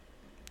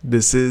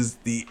This is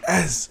the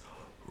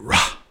Ezra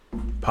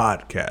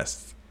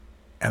podcast,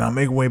 and I'm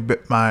making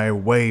my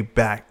way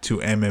back to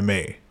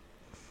MMA.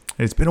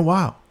 It's been a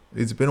while.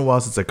 It's been a while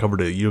since I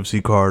covered a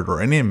UFC card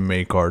or any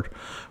MMA card,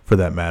 for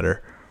that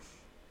matter.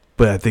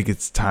 But I think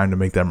it's time to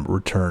make that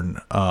return.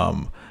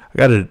 I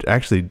got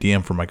actually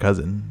DM from my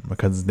cousin. My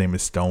cousin's name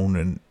is Stone,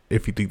 and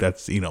if you think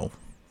that's,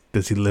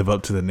 does he live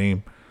up to the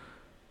name?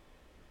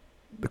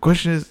 The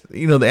question is,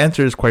 the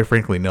answer is quite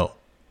frankly no.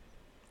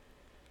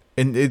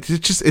 And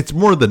it's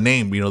more the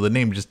name, the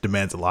name just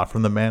demands a lot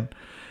from the man.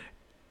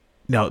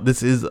 Now,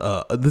 this is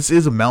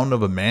a mountain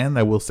of a man,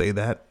 I will say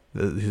that.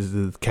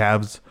 His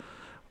calves,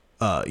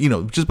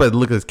 just by the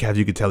look of his calves,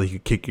 you could tell he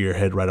could kick your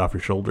head right off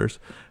your shoulders.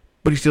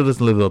 But he still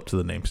doesn't live up to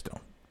the name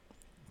Stone.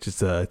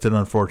 Just it's an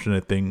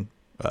unfortunate thing.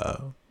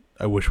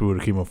 I wish we would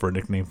have came up for a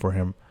nickname for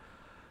him.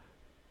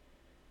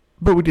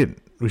 But we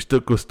didn't. We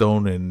stuck with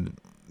Stone, and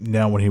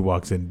now when he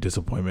walks in,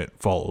 disappointment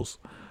follows.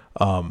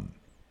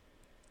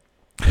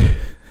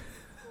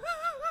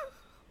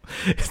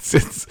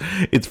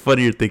 It's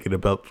funnier thinking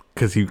about,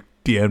 because he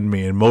DM'd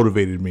me and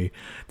motivated me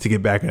to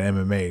get back on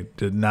MMA,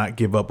 to not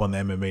give up on the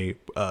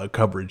MMA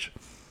coverage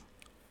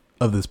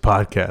of this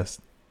podcast.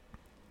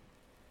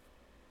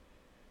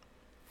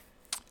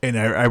 And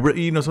I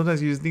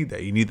sometimes you just need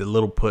that. You need a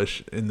little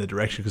push in the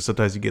direction, because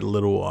sometimes you get a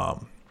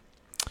little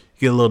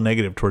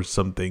negative towards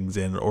some things,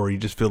 or you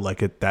just feel like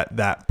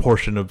that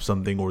portion of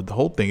something or the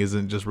whole thing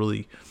isn't just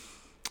really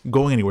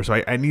going anywhere.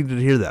 So I needed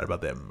to hear that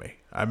about the MMA.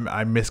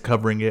 I miss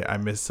covering it. I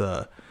miss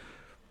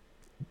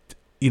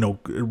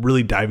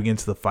really diving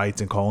into the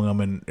fights and calling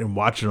them and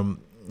watching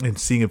them and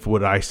seeing if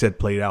what I said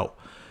played out.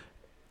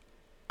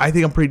 I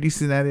think I'm pretty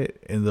decent at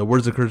it, and the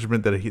words of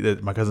encouragement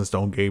that my cousin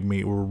Stone gave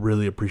me were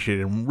really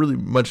appreciated and really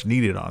much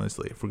needed,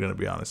 honestly, if we're going to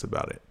be honest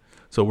about it.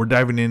 So we're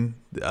diving in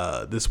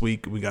this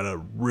week. We got a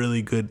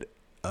really good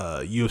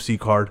UFC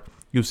card,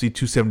 UFC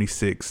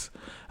 276.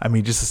 I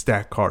mean, just a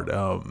stacked card,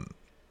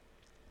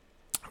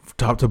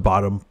 top to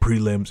bottom,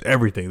 prelims,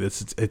 everything.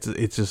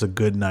 It's just a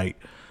good night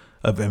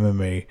of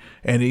MMA,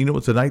 and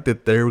it's a night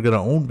that they're going to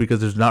own,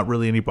 because there's not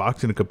really any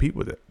boxing to compete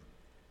with it.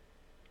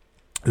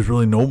 There's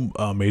really no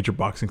major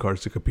boxing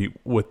cards to compete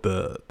with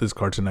this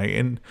card tonight,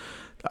 and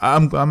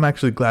I'm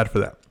actually glad for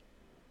that.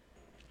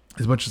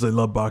 As much as I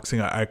love boxing,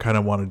 I kind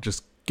of want to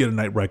just get a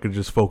night where I could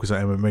just focus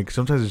on MMA, because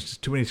sometimes there's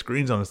just too many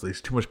screens, honestly.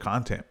 It's too much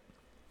content.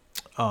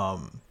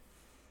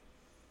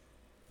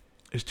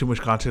 There's too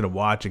much content to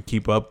watch and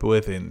keep up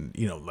with, and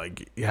you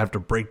have to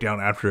break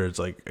down after. It's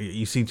like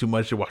you've seen too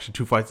much, you're watching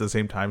two fights at the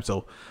same time.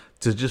 So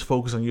to just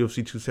focus on UFC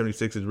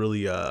 276 is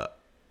really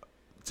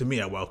to me,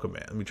 I welcome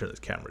it. Let me turn this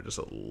camera just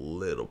a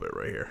little bit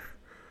right here.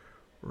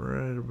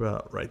 Right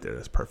about right there.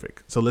 That's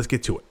perfect. So let's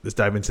get to it. Let's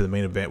dive into the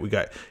main event. We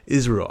got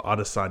Israel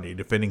Adesanya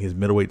defending his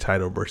middleweight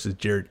title versus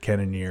Jared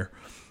Cannonier.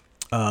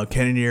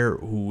 Cannonier,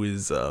 who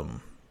is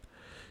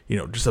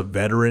just a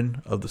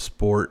veteran of the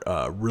sport,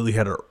 really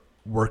had to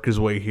work his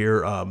way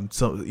here.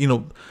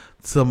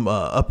 Some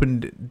up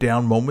and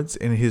down moments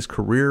in his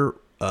career.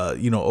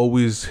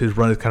 Always his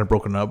run is kind of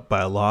broken up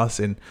by a loss,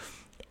 and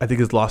I think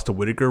his loss to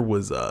Whitaker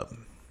was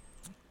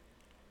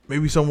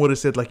maybe someone would have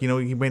said, like, he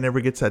may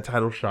never get to that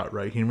title shot,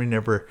 right? He may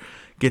never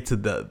get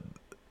to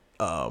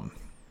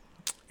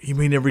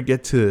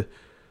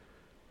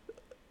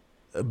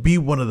be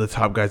one of the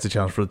top guys to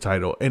challenge for the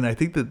title. And I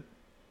think that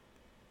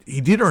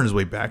he did earn his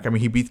way back. I mean,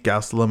 he beat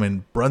Gastelum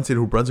and Brunson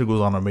goes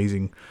on an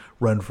amazing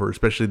run for,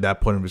 especially that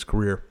point of his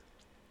career.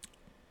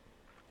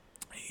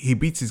 He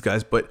beats these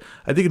guys, but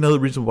I think another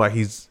reason why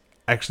he's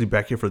actually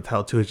back here for the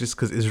title too is just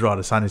because Israel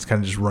Adesanya is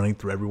kind of just running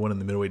through everyone in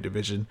the middleweight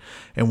division.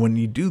 And when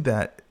you do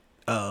that,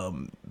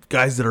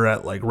 guys that are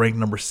at like rank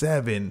number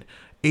 7,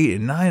 8,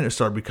 and 9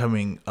 start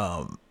becoming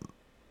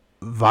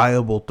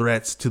viable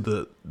threats to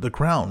the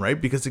crown,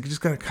 right? Because they just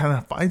gotta kind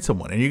of find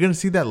someone, and you're gonna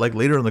see that like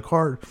later in the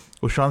card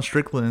with Sean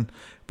Strickland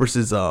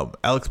versus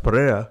Alex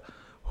Pereira,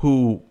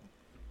 who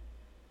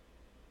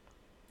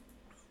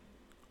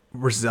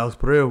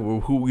Pereira,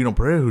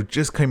 who's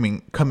just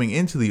coming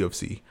into the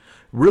UFC,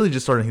 really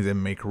just starting his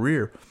MMA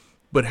career,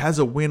 but has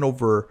a win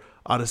over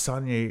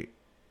Adesanya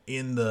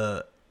in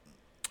the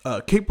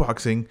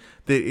kickboxing.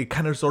 That it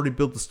kind of has already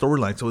built the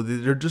storyline, so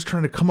they're just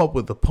trying to come up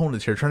with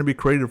opponents here, trying to be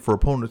creative for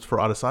opponents for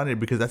Adesanya,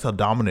 because that's how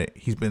dominant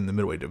he's been in the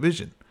middleweight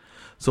division.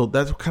 So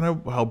that's kind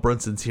of how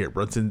Brunson's here.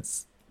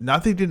 Brunson's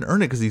not that he didn't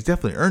earn it, because he's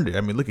definitely earned it.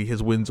 I mean, look at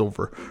his wins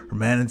over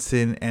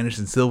Hermanson,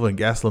 Anderson Silva, and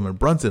Gastelum and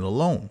Brunson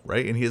alone,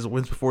 right? And he has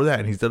wins before that,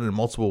 and he's done it in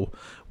multiple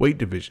weight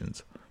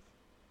divisions.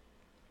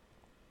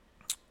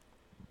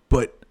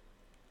 But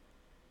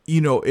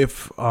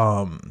if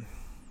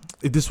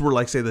this were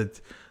like, say,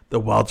 the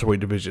welterweight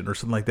division or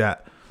something like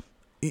that,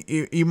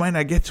 you might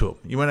not get to him.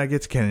 You might not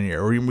get to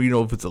Cannonier, or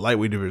if it's a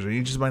lightweight division,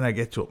 you just might not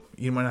get to him.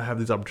 You might not have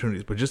these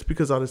opportunities. But just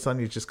because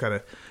Adesanya is just kind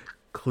of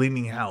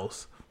cleaning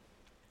house,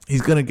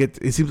 he's gonna get.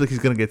 It seems like he's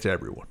gonna get to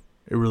everyone.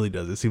 It really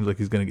does. It seems like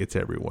he's gonna get to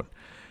everyone.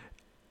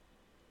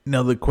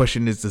 Now the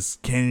question is, does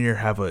Cannonier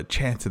have a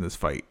chance in this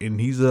fight? And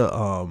he's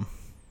a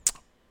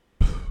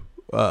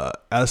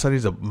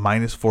Adesanya's a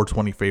minus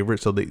 420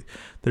 favorite, so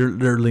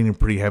they're leaning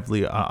pretty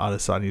heavily on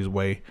Adesanya's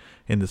way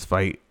in this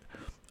fight.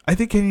 I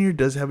think Cannonier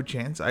does have a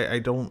chance. I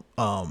don't.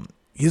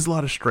 He has a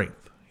lot of strength.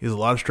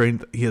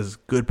 He has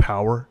good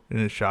power in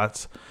his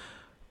shots.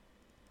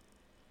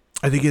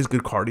 I think he has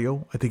good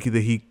cardio. I think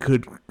that he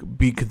could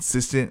be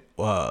consistent,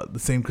 the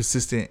same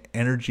consistent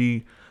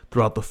energy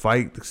throughout the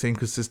fight, the same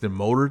consistent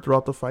motor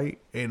throughout the fight.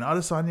 And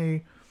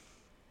Adesanya,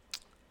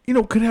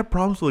 could have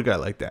problems with a guy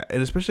like that.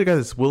 And especially a guy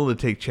that's willing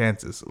to take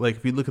chances. Like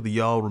if you look at the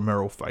Yoel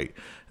Romero fight,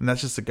 and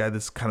that's just a guy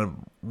that's kind of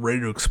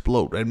ready to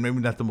explode. And maybe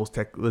not the most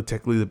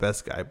technically the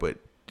best guy, but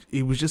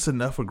it was just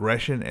enough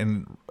aggression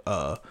and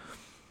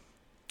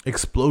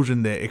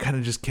explosion that it kind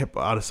of just kept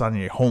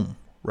Adesanya home,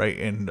 right?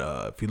 And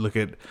if you look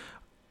at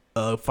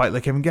a fight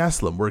like Kevin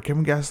Gastelum, where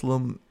Kevin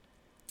Gastelum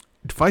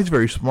fights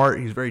very smart,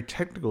 he's very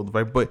technical in the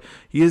fight, but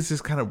he is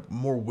just kind of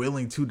more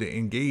willing to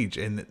engage.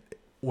 And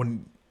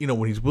when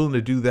he's willing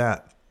to do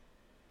that,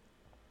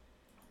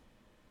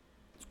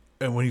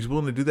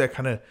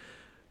 kind of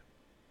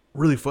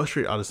really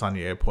frustrate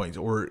Adesanya at points,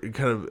 or it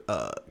kind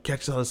of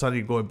catches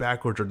Adesanya going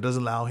backwards, or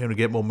doesn't allow him to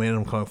get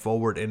momentum coming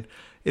forward, and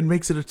it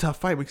makes it a tough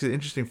fight, makes it an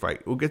interesting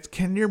fight. Well, against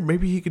Cannonier,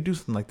 maybe he could do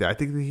something like that. I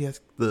think that he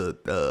has the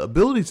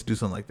ability to do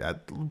something like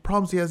that. The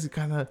problems he has, he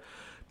kind of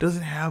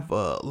doesn't have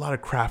a lot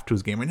of craft to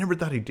his game. I never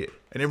thought he did.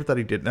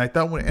 And I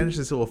thought when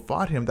Anderson Silva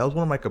fought him, that was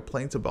one of my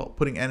complaints about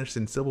putting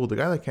Anderson Silva with a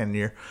guy like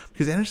Cannonier,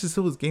 because Anderson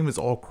Silva's game is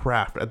all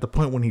craft. At the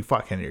point when he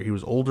fought Cannonier, he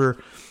was older,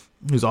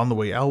 he was on the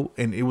way out,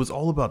 and it was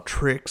all about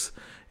tricks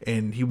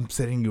and he was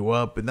setting you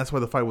up. And that's why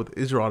the fight with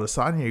Israel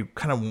Adesanya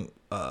kind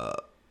of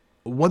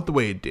went the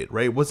way it did,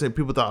 right? It wasn't,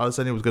 people thought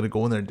Adesanya was going to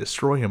go in there and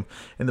destroy him,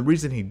 and the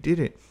reason he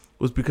didn't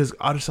was because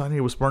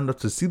Adesanya was smart enough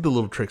to see the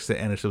little tricks that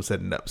Anderson was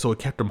setting up, so it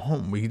kept him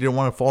home. He didn't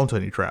want to fall into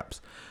any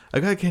traps. A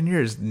guy like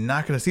Cannonier is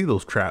not going to see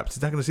those traps.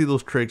 He's not going to see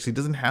those tricks. He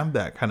doesn't have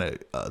that kind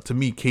of, to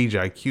me, cage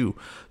IQ.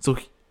 So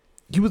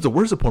he was the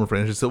worst opponent for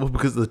Anderson Silva,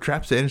 because the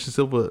traps that Anderson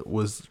Silva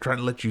was trying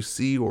to let you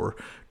see, or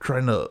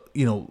trying to,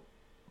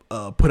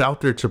 put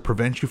out there to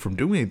prevent you from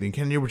doing anything,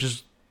 Cannonier was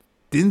just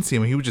didn't see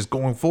him. He was just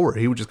going forward.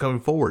 He was just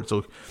coming forward.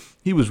 So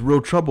he was real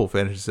trouble for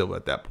Anderson Silva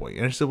at that point.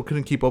 Anderson Silva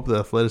couldn't keep up with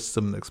the athleticism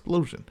and the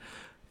explosion.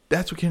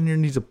 That's what Cannonier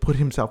needs to put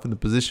himself in the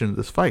position of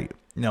this fight.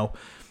 Now,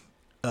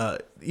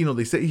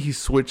 they say he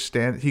switched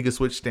stance. He could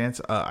switch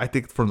stance. I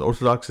think from the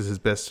orthodox is his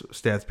best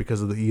stance,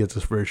 because he has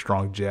this very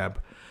strong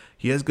jab.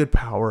 He has good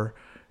power.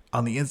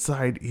 On the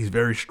inside, he's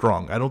very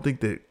strong. I don't think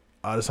that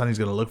Adesanya is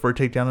going to look for a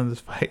takedown in this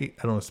fight.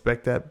 I don't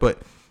expect that.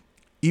 But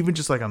even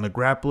just like on the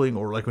grappling,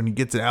 or like when he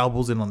gets the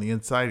elbows in on the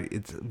inside,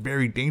 it's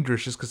very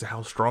dangerous just because of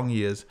how strong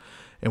he is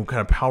and what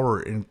kind of power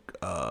and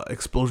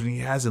explosion he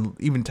has in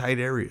even tight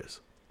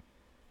areas.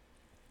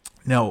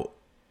 Now,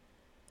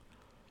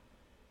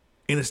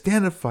 in a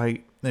stand-up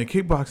fight, in a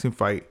kickboxing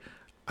fight,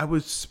 I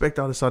would expect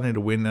Adesanya to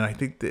win, and I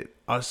think that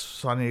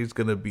Adesanya is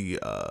going to be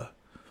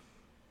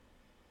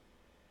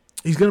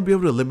he's going to be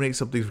able to eliminate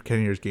some things from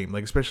Cannonier's game,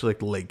 like especially like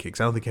the leg kicks.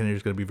 I don't think Cannonier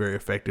is going to be very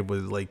effective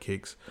with his leg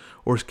kicks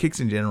or his kicks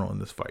in general in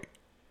this fight.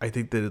 I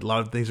think that a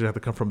lot of things are going to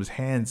have to come from his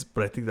hands,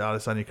 but I think that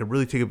Adesanya can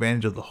really take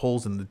advantage of the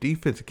holes in the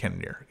defense of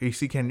Cannonier. You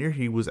see, Cannonier,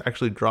 he was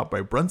actually dropped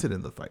by Brunson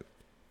in the fight,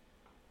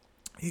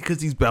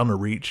 because he's bound to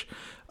reach.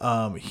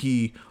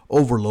 He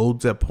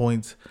overloads at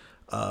points,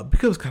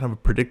 becomes kind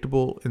of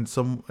predictable in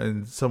some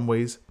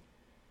ways.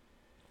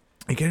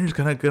 And Cannonier's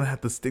kind of going to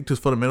have to stick to his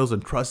fundamentals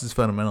and trust his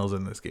fundamentals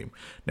in this game.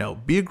 Now,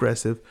 be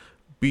aggressive,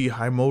 be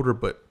high motor,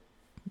 but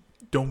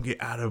don't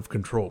get out of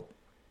control.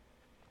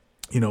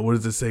 What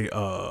does it say?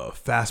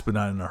 Fast but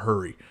not in a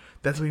hurry.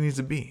 That's what he needs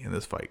to be in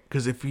this fight.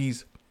 Because if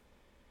he's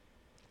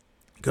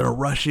going to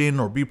rush in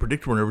or be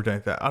predictable and everything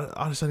like that,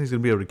 Adesanya's going to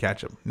be able to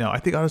catch him. Now, I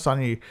think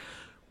Adesanya,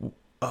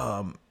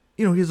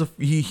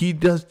 he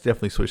does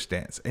definitely switch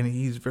stance, and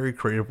he's very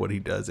creative what he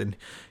does, and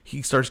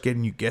he starts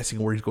getting you guessing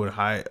where he's going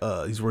high,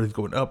 where he's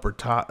going up or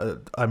top,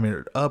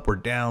 up or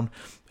down,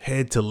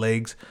 head to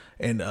legs,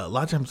 and a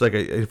lot of times, like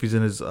if he's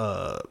in his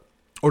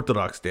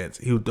orthodox stance,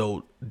 he would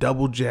go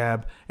double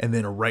jab and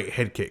then a right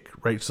head kick,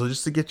 right? So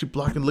just to get you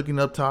blocking, looking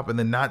up top, and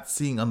then not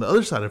seeing on the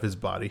other side of his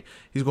body,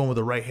 he's going with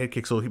a right head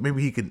kick. So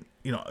maybe he can,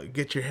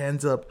 get your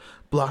hands up,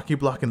 blocking,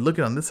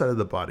 looking on this side of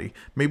the body,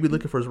 maybe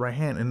looking for his right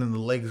hand, and then the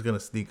leg is going to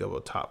sneak up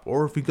on top.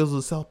 Or if he goes to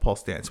the southpaw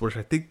stance, which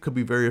I think could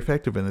be very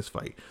effective in this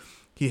fight,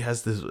 he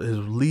has his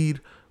lead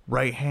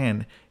right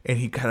hand, and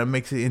he kind of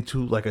makes it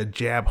into like a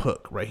jab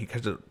hook, right? He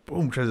kind of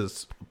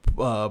tries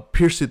to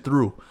pierce it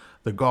through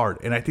the guard,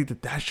 and I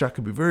think that shot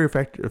could be very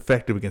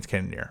effective against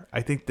Cannonier.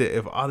 I think that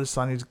if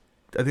Adesanya's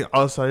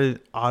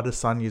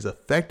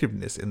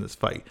effectiveness in this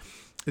fight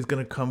is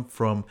going to come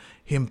from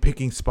him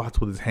picking spots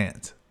with his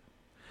hands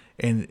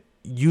and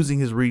using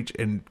his reach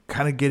and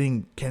kind of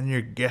getting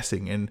Cannonier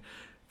guessing and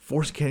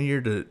force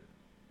Cannonier to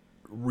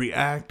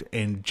react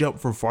and jump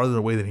from farther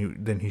away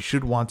than he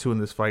should want to in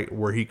this fight,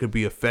 where he could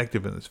be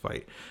effective in this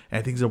fight. And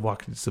I think he's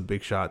walking some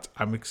big shots.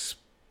 I'm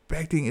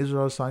expecting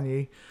Israel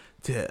Adesanya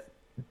to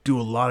do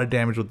a lot of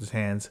damage with his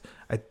hands.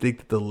 I think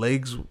that the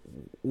legs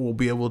will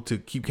be able to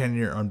keep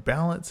Cannonier on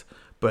balance,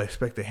 but I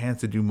expect the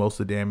hands to do most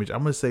of the damage.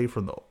 I'm going to say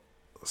from the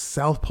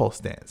southpaw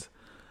stance,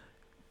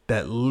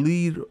 that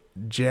lead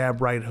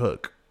jab right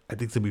hook, I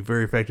think, is going to be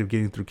very effective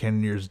getting through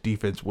Cannonier's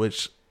defense,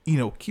 which,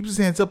 keeps his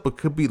hands up, but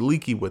could be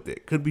leaky with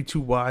it. Could be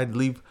too wide.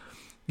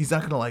 He's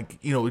not going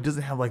to, it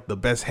doesn't have the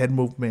best head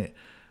movement.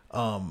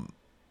 And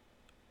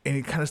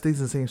he kind of stays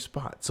in the same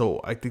spot.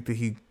 So I think that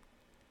he,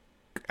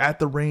 at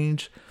the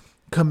range,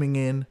 coming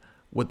in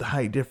with the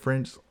height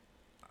difference,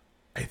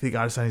 I think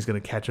Adesanya's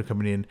going to catch him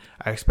coming in.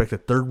 I expect a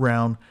third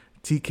round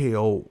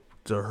TKO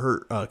to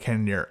hurt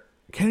Cannonier.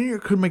 Cannonier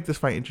could make this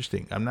fight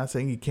interesting. I'm not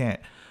saying he can't,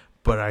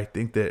 but I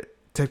think that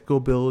technical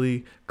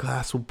ability,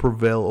 class will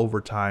prevail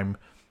over time.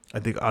 I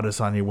think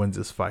Adesanya wins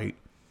this fight.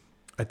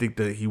 I think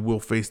that he will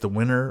face the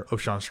winner of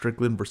Sean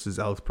Strickland versus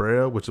Alex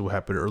Pereira, which will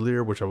happen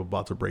earlier, which I'm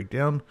about to break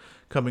down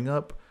coming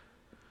up.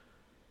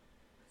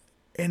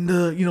 And,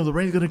 the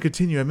reign is going to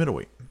continue at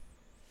middleweight.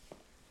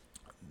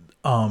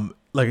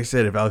 Like I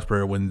said, if Alex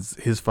Pereira wins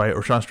his fight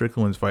or Sean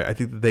Strickland wins his fight, I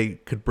think that they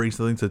could bring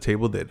something to the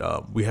table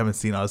that we haven't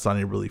seen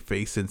Adesanya really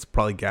face since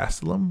probably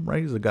Gastelum,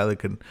 right? He's a guy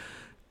that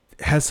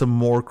has some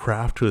more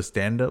craft to his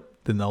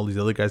stand-up than all these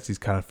other guys he's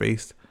kind of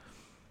faced.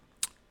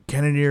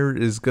 Cannonier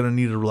is going to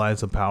need to rely on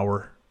some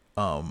power.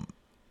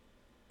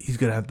 He's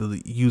going to have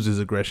to use his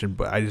aggression,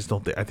 but I just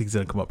don't think, I think he's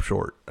going to come up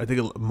short. I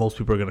think most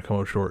people are going to come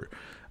up short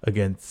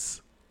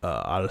against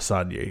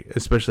Adesanya,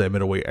 especially at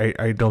middleweight.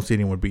 I don't see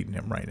anyone beating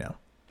him right now.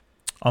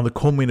 On the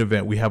co-main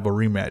event, we have a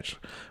rematch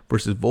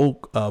versus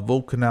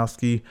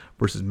Volkanovski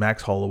versus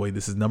Max Holloway.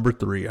 This is number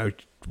 3. I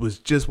was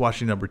just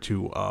watching number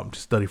 2 to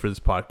study for this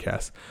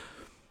podcast.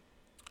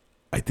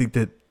 I think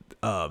that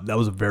that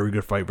was a very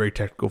good fight, very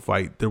technical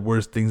fight. There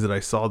were things that I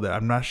saw that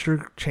I'm not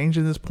sure changed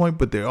at this point,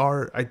 but they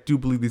are. I do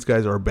believe these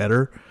guys are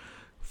better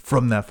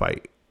from that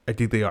fight. I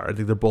think they are. I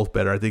think they're both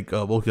better. I think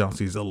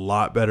Volkanovski is a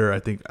lot better. I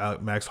think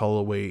Max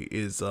Holloway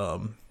is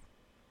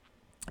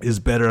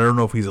better. I don't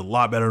know if he's a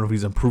lot better. I don't know if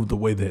he's improved the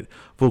way that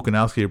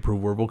Volkanovski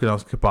improved, where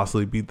Volkanovski could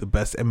possibly be the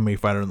best MMA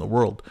fighter in the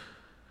world.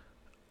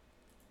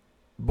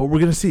 But we're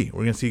going to see.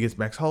 We're going to see against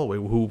Max Holloway,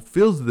 who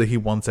feels that he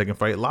won the second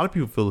fight. A lot of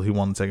people feel that he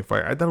won the second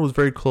fight. I thought it was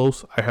very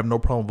close. I have no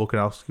problem with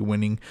Volkanovski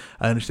winning.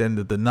 I understand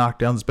that the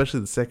knockdowns, especially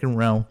the second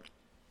round,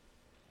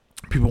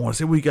 people want to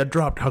say, well, you got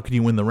dropped. How can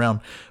you win the round?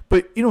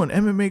 But, in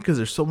MMA, because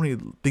there's so many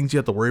things you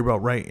have to worry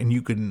about, right? And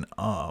you can,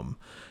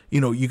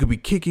 you could be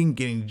kicking,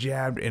 getting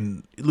jabbed,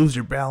 and lose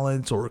your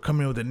balance, or come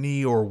in with a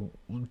knee, or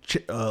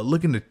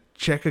looking to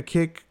check a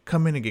kick,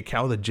 come in and get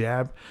caught with a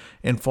jab,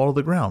 and fall to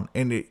the ground.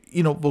 And,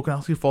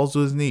 Volkanovski falls to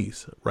his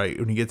knees, right,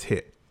 when he gets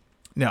hit.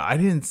 Now, I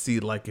didn't see,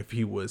 if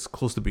he was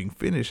close to being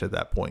finished at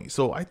that point.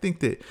 So I think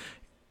that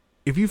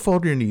if you fall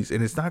to your knees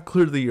and it's not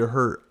clear that you're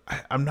hurt,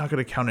 I'm not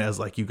going to count it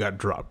as you got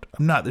dropped.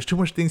 I'm not. There's too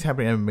much things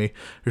happening in MMA.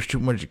 There's too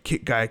much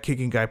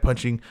kicking, guy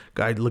punching,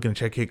 guy looking to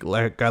check kick,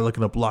 guy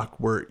looking to block,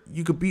 where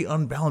you could be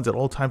unbalanced at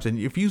all times. And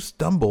if you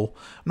stumble,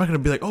 I'm not going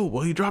to be like, oh,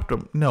 well, he dropped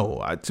him.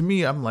 No, to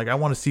me, I'm I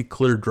want to see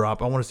clear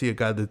drop. I want to see a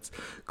guy that's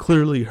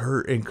clearly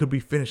hurt and could be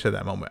finished at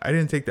that moment. I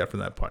didn't take that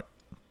from that point.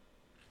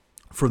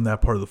 From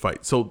that part of the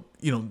fight. So,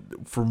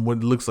 from what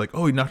it looks like,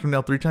 oh, he knocked him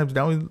down 3 times.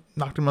 Now he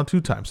knocked him down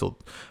 2 times. So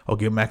I'll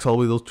give Max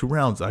Holloway those 2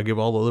 rounds. I give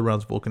all the other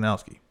rounds to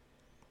Volkanovski.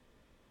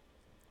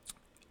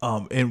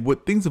 And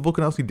what things that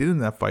Volkanovski did in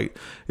that fight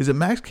is that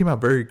Max came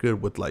out very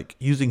good with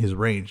using his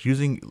range,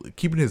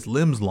 keeping his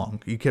limbs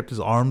long. He kept his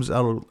arms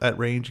out at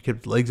range. He kept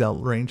his legs out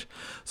at range.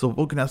 So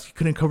Volkanovski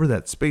couldn't cover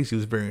that space. He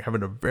was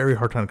having a very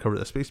hard time to cover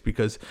that space,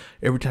 because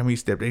every time he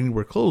stepped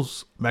anywhere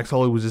close, Max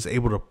Holloway was just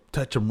able to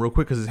touch him real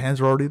quick because his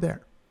hands were already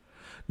there.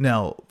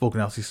 Now,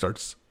 Volkanovski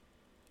starts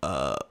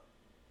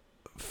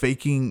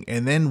faking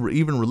and then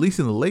even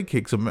releasing the leg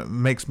kick, so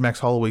makes Max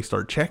Holloway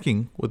start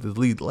checking with his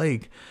lead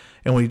leg.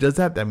 And when he does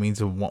that, that means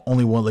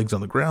only one leg's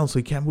on the ground, so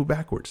he can't move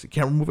backwards. He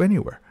can't move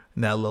anywhere.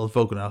 And that allows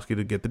Volkanovski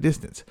to get the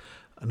distance.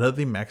 Another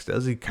thing Max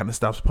does, he kind of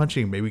stops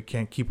punching. Maybe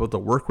can't keep up the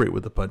work rate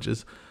with the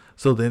punches.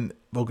 So then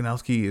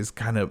Volkanovski is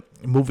kind of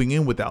moving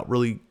in without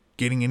really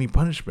getting any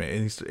punishment,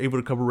 and he's able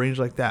to cover range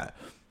like that.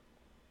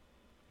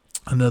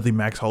 Another thing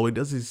Max Holloway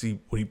does is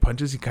when he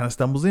punches, he kind of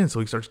stumbles in, so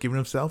he starts giving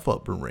himself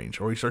up in range,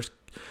 or he starts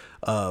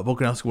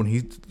Volkanovski, when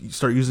he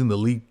start using the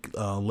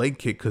leg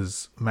kick,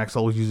 because Max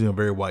Holloway's using a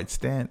very wide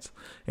stance,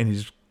 and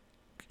he's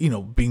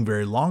being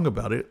very long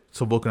about it.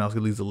 So Volkanovski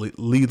leads the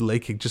lead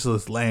leg kick just to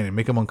this land and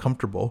make him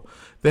uncomfortable.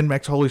 Then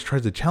Max Holloway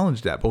tries to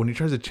challenge that, but when he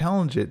tries to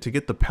challenge it to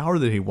get the power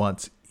that he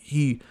wants,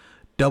 he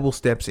double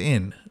steps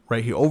in,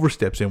 right? He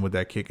oversteps in with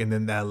that kick, and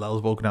then that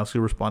allows Volkanovski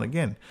to respond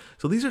again.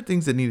 So these are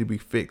things that need to be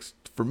fixed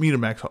for me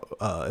to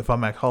if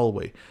I'm Max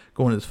Holloway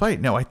going to this fight.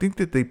 Now, I think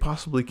that they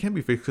possibly can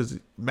be fixed, because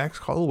Max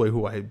Holloway,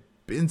 who I've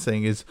been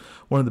saying is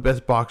one of the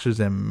best boxers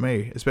in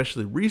MMA,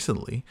 especially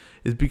recently,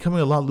 is becoming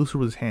a lot looser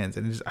with his hands.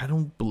 And I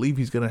don't believe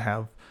he's going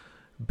to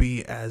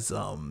be as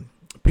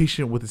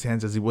patient with his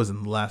hands as he was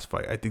in the last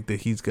fight. I think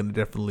that he's going to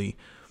definitely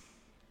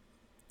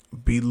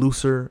be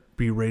looser,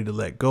 be ready to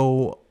let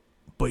go.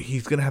 but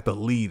he's going to have to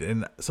lead.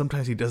 And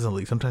sometimes he doesn't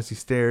lead. Sometimes he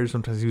stares.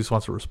 Sometimes he just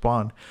wants to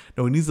respond.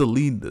 No, he needs to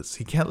lead this.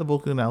 He can't let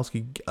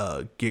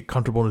Volkanovski get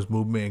comfortable in his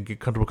movement and get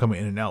comfortable coming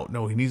in and out.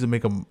 No, he needs to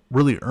make him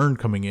really earn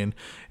coming in.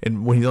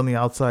 And when he's on the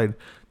outside,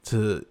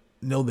 to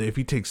know that if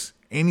he takes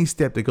any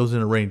step that goes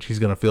into range, he's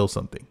going to feel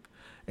something.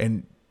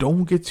 And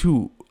don't get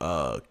too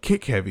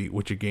kick heavy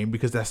with your game,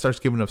 because that starts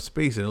giving up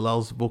space and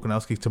allows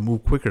Volkanovski to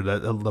move quicker.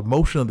 That the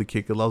motion of the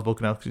kick allows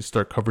Volkanovski to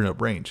start covering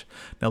up range.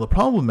 Now the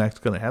problem Max is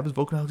going to have is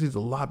Volkanovski is a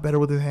lot better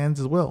with his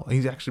hands as well.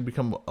 He's actually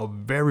become a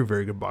very,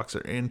 very good boxer.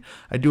 And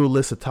I do a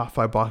list of top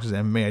 5 boxers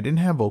in MMA. I didn't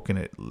have Volk in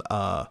it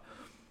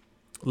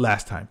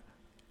last time.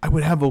 I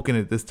would have Volk in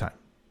it this time,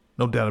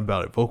 no doubt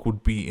about it. Volk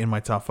would be in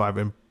my top 5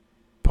 and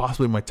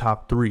possibly my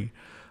top 3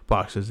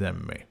 boxers in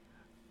MMA.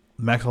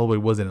 Max Holloway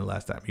wasn't in it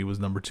last time. He was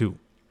number 2.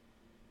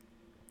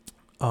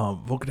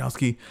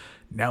 Volkanovski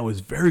now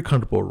is very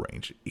comfortable at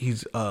range.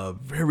 He's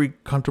very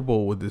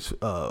comfortable with his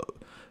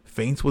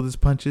feints with his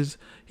punches.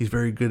 He's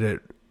very good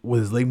at with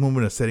his leg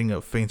movement of setting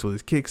up feints with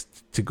his kicks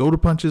to go to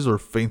punches, or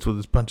feints with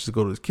his punches to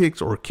go to his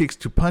kicks, or kicks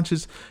to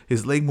punches.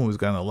 His leg movement has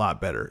gotten a lot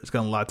better. It's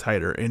gotten a lot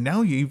tighter. And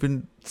now he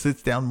even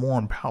sits down more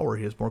on power.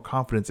 He has more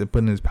confidence in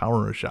putting his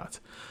power in his shots.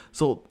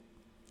 So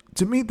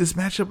to me, this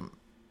matchup,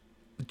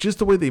 just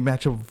the way they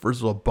match up,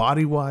 first of all,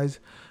 body-wise,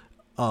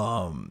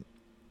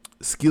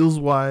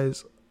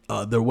 skills-wise,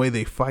 the way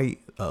they fight,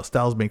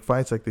 styles make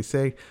fights, like they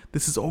say.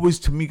 This is always,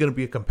 to me, going to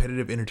be a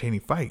competitive,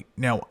 entertaining fight.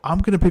 Now, I'm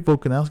going to pick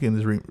Volkanovski in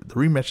this the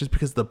rematch just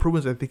because the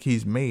improvements I think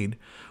he's made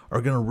are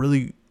going to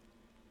really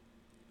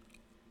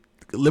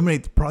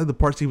eliminate probably the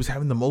parts he was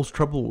having the most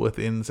trouble with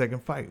in the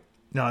second fight.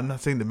 Now, I'm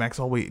not saying that Max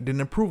Holloway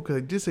didn't improve, because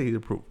I did say he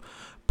improved,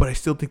 but I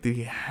still think that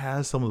he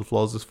has some of the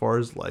flaws as far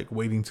as like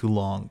waiting too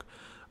long,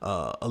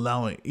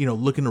 allowing,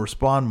 looking to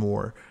respond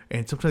more,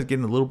 and sometimes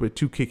getting a little bit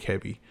too kick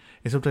heavy,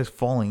 and sometimes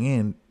falling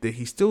in that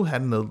he still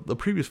had in the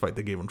previous fight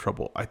that gave him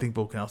trouble. I think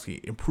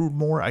Volkanovski improved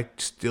more. I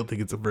still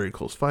think it's a very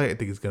close fight. I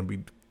think it's going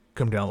to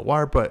come down the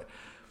wire, but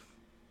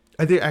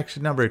I think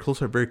actually not very close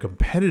fight, very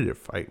competitive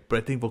fight. But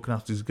I think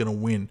Volkanovski is going to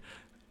win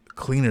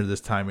cleaner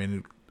this time,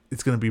 and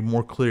it's going to be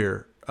more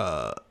clear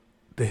that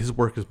his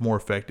work is more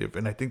effective.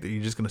 And I think that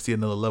you're just going to see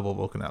another level of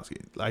Volkanovski.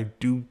 I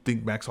do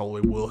think Max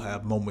Holloway will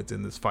have moments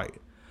in this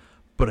fight,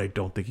 but I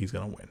don't think he's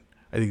going to win.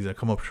 I think he's going to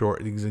come up short.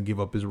 I think he's going to give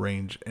up his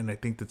range. And I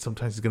think that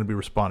sometimes he's going to be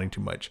responding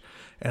too much.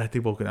 And I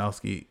think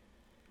Volkanovski,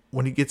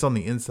 when he gets on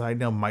the inside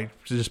now, might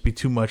just be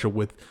too much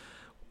with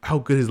how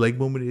good his leg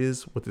movement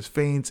is, with his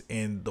feints,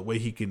 and the way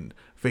he can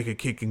fake a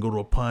kick and go to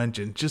a punch.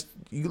 And just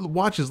you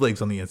watch his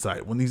legs on the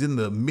inside. When he's in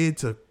the mid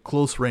to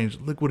close range,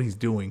 look what he's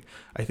doing.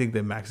 I think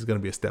that Max is going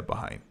to be a step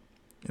behind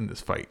in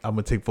this fight. I'm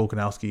going to take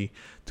Volkanovski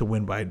to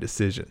win by a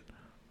decision.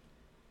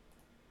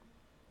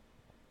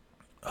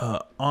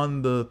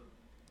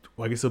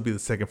 I guess it'll be the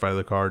second fight of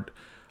the card.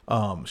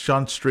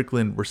 Sean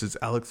Strickland versus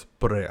Alex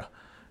Pereira.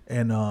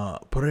 And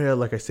Pereira,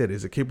 like I said,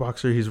 is a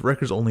kickboxer. His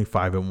record's only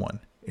 5-1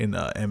 in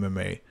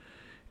MMA.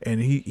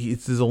 And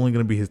it's only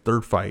going to be his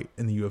 3rd fight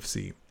in the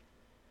UFC.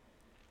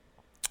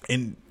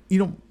 And,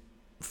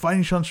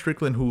 fighting Sean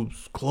Strickland,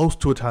 who's close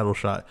to a title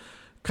shot,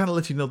 kind of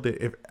lets you know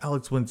that if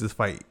Alex wins this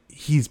fight,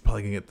 he's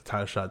probably going to get the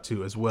title shot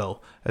too, as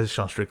well as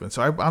Sean Strickland.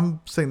 So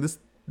I'm saying this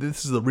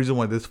is the reason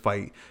why this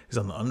fight is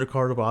on the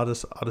undercard of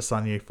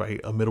Adesanya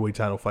fight, a middleweight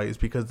title fight, is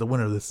because the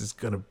winner of this is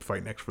going to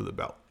fight next for the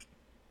belt.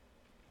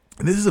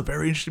 And this is a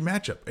very interesting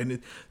matchup.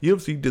 And the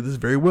UFC did this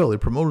very well. They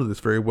promoted this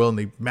very well, and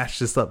they matched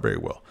this up very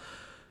well.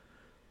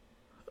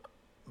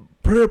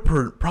 Pereira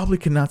probably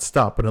cannot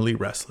stop an elite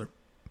wrestler.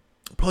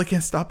 Probably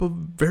can't stop a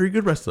very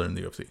good wrestler in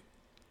the UFC.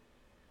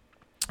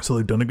 So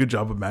they've done a good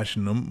job of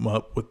matching them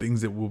up with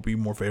things that will be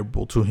more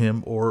favorable to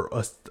him, or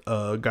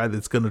a guy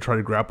that's going to try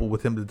to grapple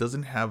with him that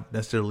doesn't have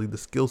necessarily the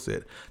skill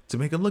set to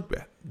make him look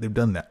bad. They've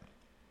done that.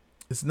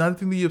 It's not a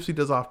thing the UFC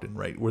does often,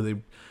 right? Where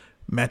they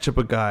match up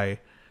a guy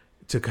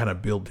to kind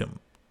of build him.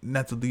 And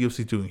that's what the UFC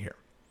is doing here.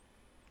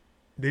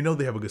 They know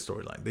they have a good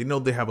storyline. They know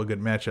they have a good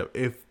matchup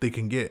if they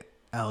can get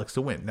Alex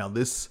to win. Now,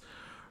 this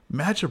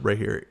matchup right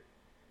here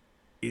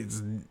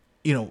is,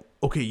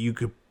 okay, you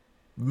could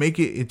make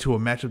it into a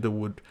matchup that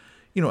would,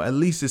 at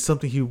least it's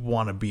something he would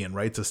want to be in,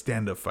 right? It's a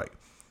stand-up fight.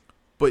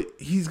 But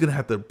he's going to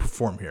have to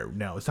perform here.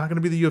 Now, it's not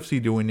going to be the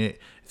UFC doing it.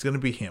 It's going to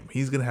be him.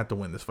 He's going to have to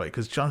win this fight,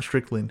 because Sean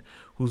Strickland,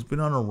 who's been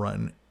on a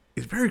run,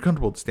 is very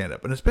comfortable to stand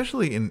up, and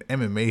especially in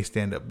MMA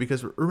stand-up,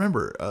 because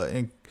remember,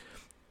 in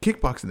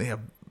kickboxing, they have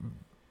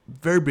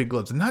very big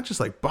gloves, and not just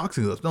like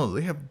boxing gloves. No,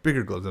 they have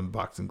bigger gloves than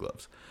boxing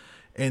gloves.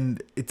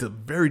 And it's a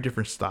very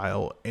different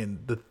style, and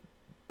the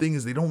thing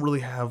is, they don't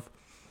really have,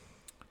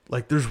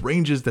 like, there's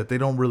ranges that they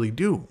don't really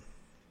do.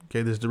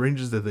 Okay, there's the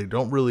ranges that they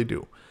don't really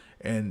do.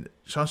 And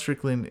Sean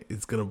Strickland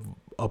is going to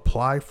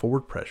apply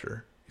forward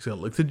pressure. He's going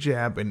to look to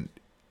jab, and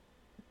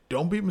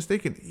don't be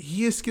mistaken,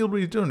 he is skilled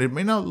what he's doing. It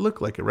may not look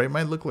like it, right? It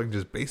might look like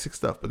just basic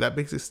stuff, but that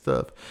basic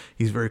stuff,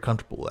 he's very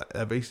comfortable at.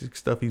 That basic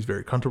stuff, he's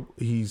very comfortable.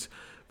 He's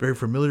very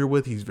familiar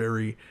with. He's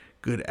very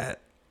good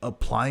at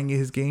applying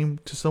his game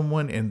to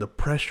someone, and the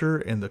pressure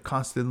and the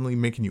constantly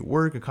making you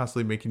work and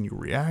constantly making you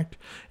react.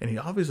 And he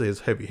obviously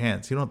has heavy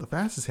hands. He don't have the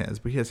fastest hands,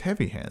 but he has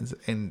heavy hands.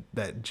 And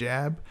that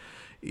jab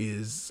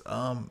is,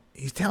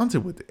 he's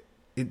talented with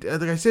it.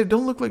 Like I said, it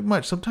don't look like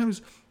much.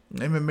 Sometimes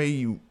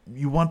MMA,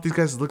 you want these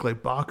guys to look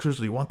like boxers,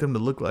 or you want them to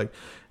look like,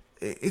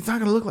 it's not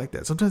going to look like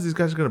that. Sometimes these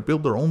guys are going to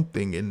build their own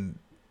thing, and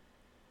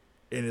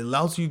it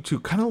allows you to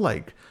kind of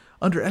like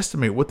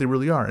underestimate what they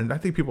really are. And I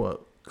think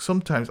people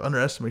sometimes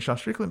underestimate Sean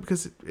Strickland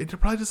because it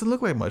probably doesn't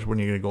look like much when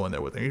you're going to go in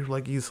there with him. He's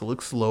like, he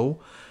looks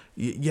slow.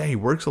 Yeah, he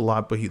works a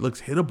lot, but he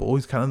looks hittable.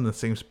 He's kind of in the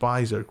same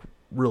spot. He's like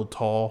real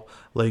tall,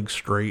 legs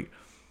straight,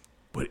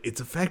 but it's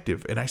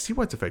effective. And I see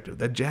why it's effective.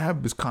 That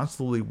jab is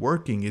constantly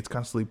working. It's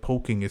constantly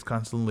poking. It's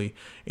constantly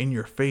in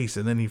your face.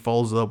 And then he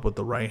follows up with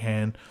the right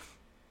hand.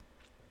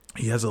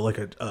 He has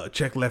a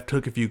check left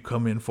hook if you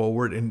come in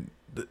forward, and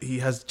he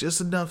has just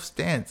enough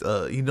stance.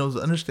 He knows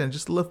understand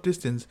just enough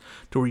distance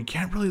to where you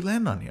can't really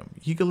land on him.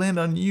 He can land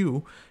on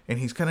you, and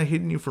he's kind of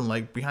hitting you from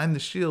like behind the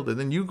shield, and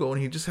then you go, and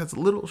he just has a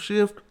little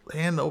shift,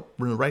 hand up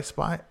in the right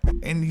spot,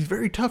 and he's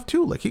very tough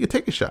too. Like, he could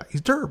take a shot.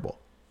 He's durable,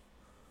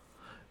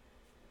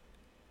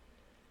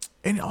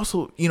 and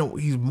also,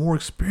 he's more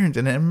experienced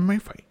in an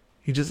MMA fight.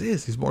 He just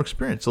is. He's more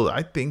experienced. So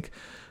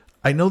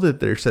I know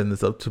that they're setting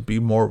this up to be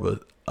more of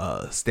a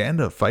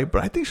stand-up fight,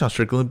 but I think Sean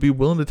Strickland would be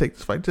willing to take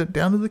this fight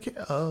down to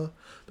the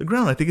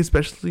ground. I think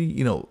especially,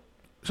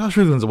 Sean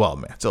Strickland's a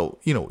wild man, so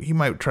he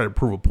might try to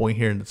prove a point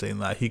here and saying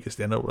that he could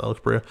stand up with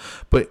Alex Pereira.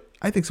 But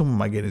I think someone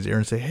might get in his ear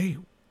and say, "Hey,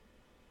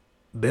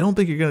 they don't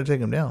think you're gonna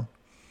take him down.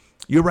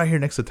 You're right here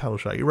next to a title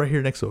shot. You're right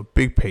here next to a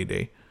big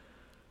payday.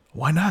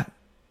 Why not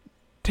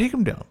take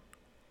him down?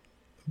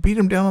 Beat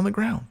him down on the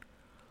ground."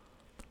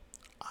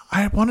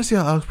 I want to see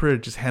how Alex Pereira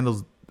just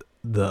handles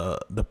the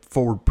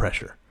forward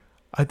pressure.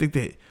 I think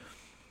that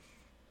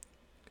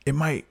it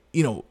might,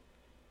 he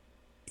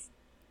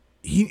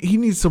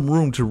needs some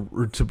room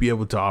to be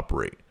able to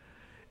operate.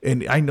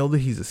 And I know that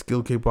he's a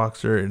skilled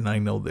kickboxer, and I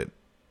know that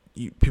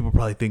people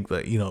probably think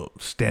that,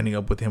 standing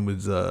up with him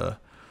is a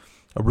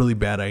really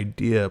bad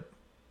idea.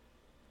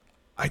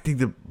 I think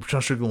that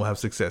Sean Strickland will have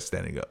success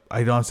standing up.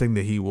 I'm not saying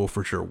that he will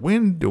for sure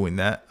win doing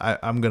that.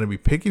 I'm going to be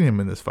picking him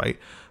in this fight,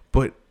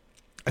 but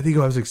I think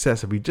he'll have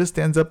success if he just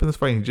stands up in this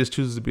fight and he just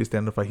chooses to be a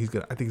stand-up fight.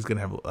 I think he's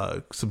gonna have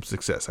some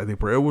success. I think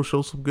Pereira will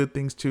show some good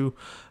things too,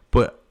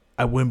 but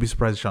I wouldn't be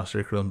surprised if Sean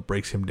Strickland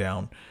breaks him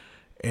down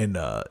and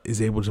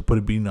is able to put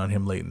a beating on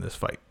him late in this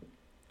fight.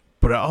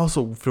 But I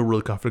also feel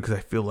really confident because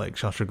I feel like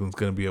Sean Strickland's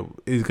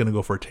is gonna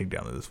go for a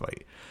takedown in this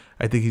fight.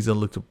 I think he's gonna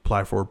look to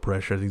apply forward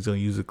pressure. I think he's gonna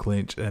use a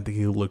clinch, and I think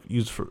he'll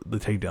use for the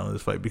takedown in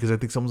this fight because I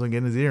think someone's gonna get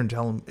in his ear and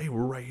tell him, "Hey,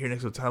 we're right here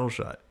next to a title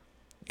shot.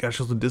 Gotta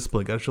show some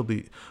discipline. Gotta show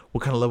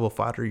what kind of level of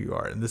fighter you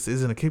are." And this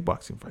isn't a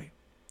kickboxing fight.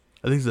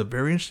 I think it's a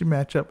very interesting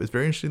matchup. It's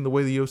very interesting the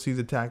way the UFC's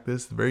attacked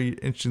this. It's very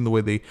interesting the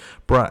way they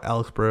brought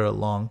Alex Pereira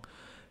along.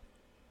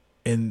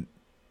 And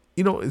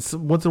it's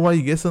once in a while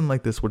you get something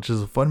like this, which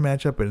is a fun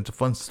matchup and it's a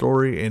fun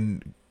story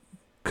and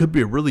could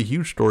be a really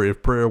huge story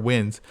if Pereira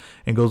wins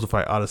and goes to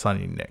fight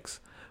Adesanya next.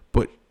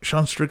 But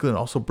Sean Strickland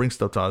also brings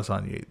stuff to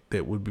Adesanya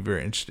that would be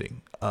very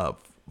interesting.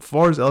 As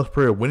far as Alex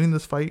Pereira winning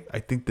this fight, I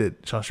think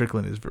that Sean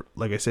Strickland is,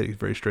 like I said, he's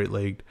very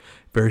straight-legged,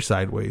 very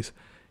sideways.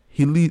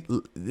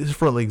 His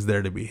front leg's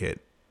there to be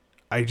hit.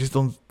 I just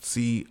don't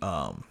see,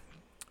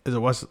 as I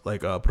watch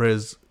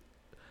Pereira's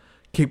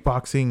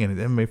kickboxing and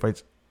his MMA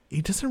fights,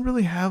 he doesn't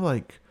really have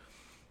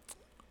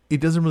he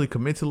doesn't really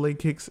commit to leg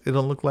kicks. It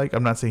don't look like.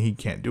 I'm not saying he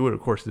can't do it.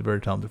 Of course, he's a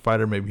very talented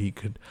fighter. Maybe he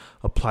could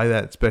apply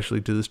that, especially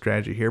to the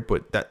strategy here.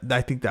 But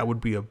I think that would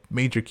be a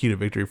major key to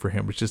victory for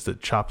him. It's just to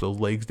chop those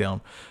legs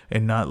down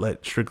and not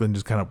let Strickland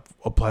just kind of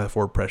apply the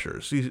forward pressure.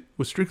 See,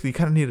 with Strickland, you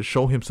kind of need to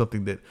show him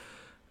something that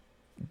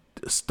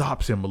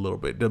stops him a little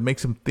bit, that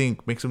makes him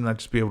think, makes him not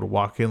just be able to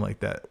walk in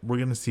like that. We're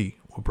gonna see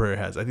what Pereira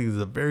has. I think this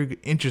is a very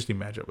interesting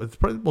matchup. It's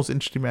probably the most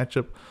interesting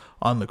matchup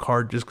on the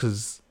card, just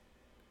because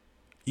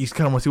you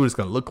kind of want to see what it's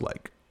gonna look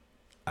like.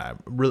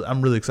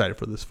 I'm really excited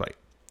for this fight.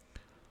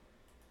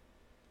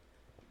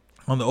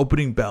 On the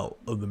opening bout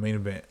of the main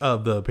event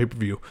of the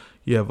pay-per-view,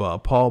 you have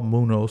Paul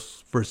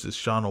Munoz versus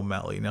Sean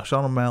O'Malley. Now,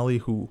 Sean O'Malley,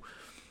 who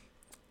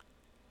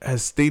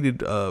has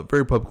stated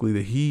very publicly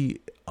that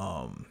he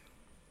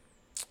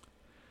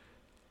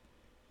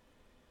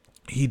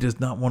does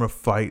not want to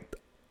fight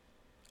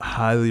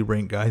highly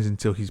ranked guys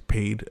until he's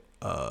paid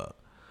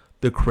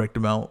the correct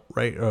amount,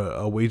 right?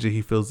 A wage that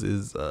he feels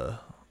is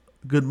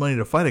good money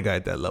to fight a guy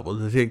at that level,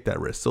 to take that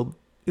risk. So,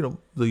 the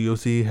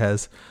UFC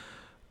has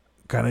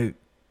kind of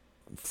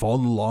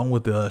followed along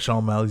with Sean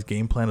O'Malley's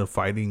game plan of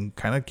fighting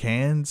kind of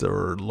cans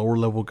or lower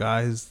level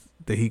guys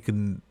that he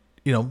can,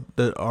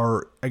 that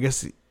are, I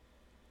guess,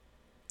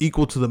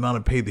 equal to the amount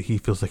of pay that he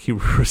feels like he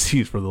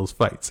receives for those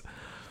fights.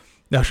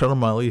 Now, Sean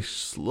O'Malley is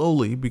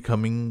slowly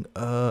becoming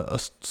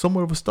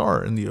somewhat of a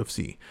star in the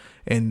UFC.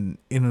 And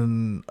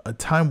in a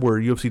time where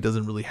UFC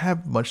doesn't really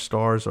have much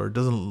stars, or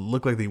doesn't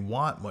look like they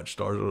want much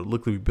stars, or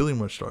look to be building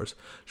much stars,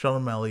 Sean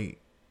O'Malley,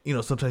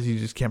 sometimes you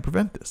just can't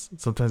prevent this.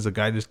 Sometimes the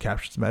guy just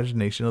captures the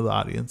imagination of the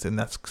audience, and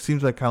that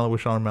seems like kind of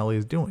what Sean O'Malley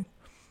is doing.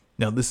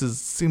 Now,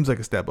 seems like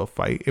a step up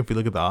fight. If you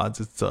look at the odds,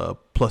 it's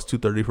plus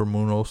 230 for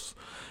Munoz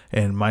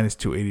and minus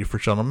 280 for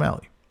Sean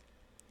O'Malley.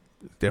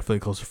 Definitely a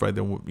closer fight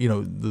than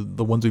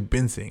the ones we've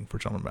been seeing for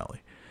Sean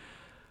O'Malley.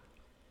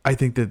 I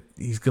think that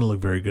he's going to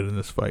look very good in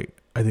this fight.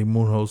 I think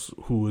Munoz,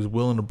 who is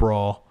willing to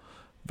brawl,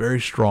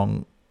 very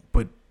strong,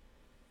 but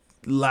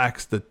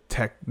lacks the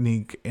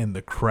technique and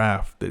the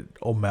craft that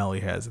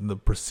O'Malley has and the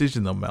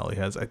precision that O'Malley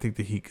has. I think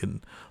that he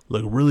can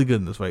look really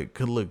good in this fight.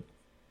 Could look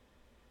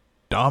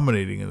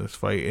dominating in this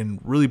fight and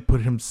really enter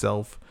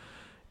himself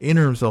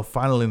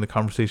finally in the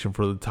conversation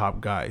for the top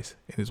guys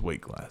in his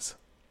weight class.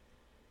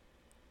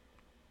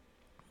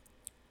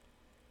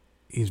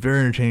 He's very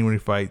entertaining when he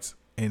fights,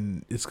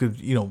 and it's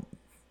good.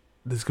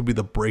 This could be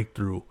the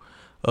breakthrough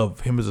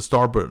of him as a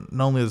star, but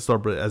not only as a star,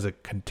 but as a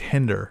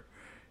contender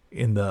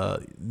in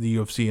the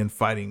UFC and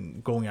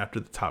fighting, going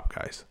after the top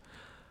guys.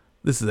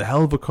 This is a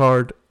hell of a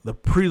card. The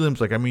prelims,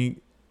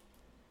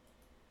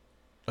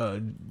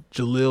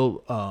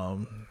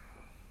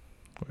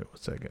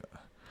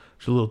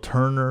 Jalil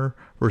Turner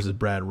versus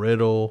Brad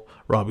Riddle,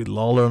 Robbie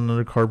Lawler on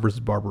the card versus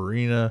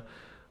Barberena,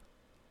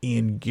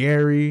 Ian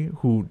Gary,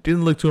 who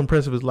didn't look too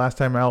impressive his last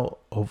time out.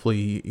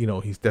 Hopefully,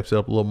 he steps it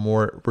up a little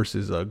more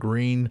versus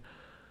Green,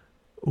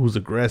 who's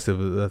aggressive.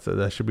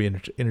 That should be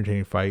an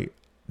entertaining fight.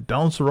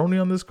 Donald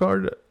Cerrone on this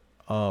card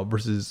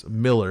versus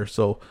Miller.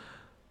 So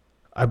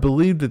I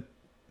believe that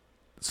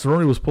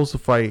Cerrone was supposed to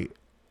fight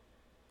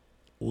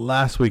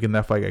last week, and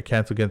that fight got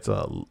canceled against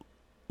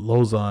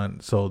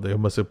Lozon. So they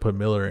must have put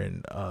Miller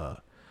in.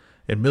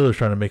 And Miller's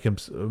trying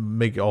to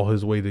make all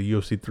his way to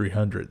UFC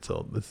 300.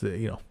 So let's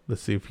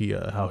see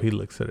if how he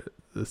looks at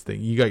this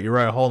thing. You got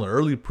Uriah Hall in the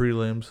early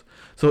prelims.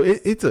 So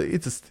it's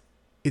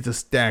a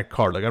stacked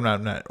card.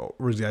 I'm not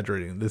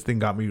exaggerating. This thing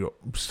got me to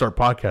start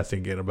podcasting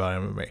again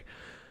about MMA.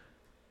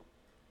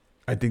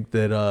 I think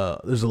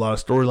that there's a lot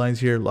of storylines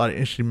here, a lot of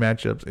interesting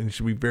matchups, and it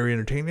should be very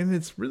entertaining. And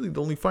it's really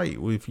the only fight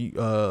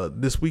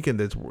this weekend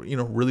that's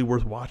really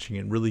worth watching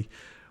and really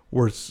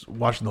worth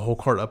watching the whole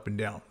card up and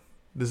down.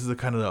 This is the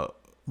kind of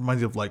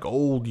reminds me of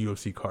old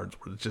UFC cards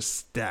where it's just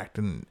stacked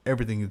and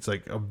everything. It's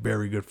like a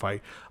very good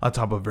fight on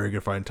top of a very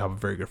good fight on top of a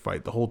very good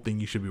fight. The whole thing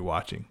you should be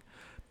watching.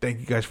 Thank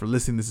you guys for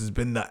listening. This has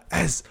been the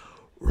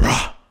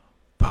Ezra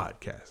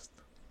Podcast.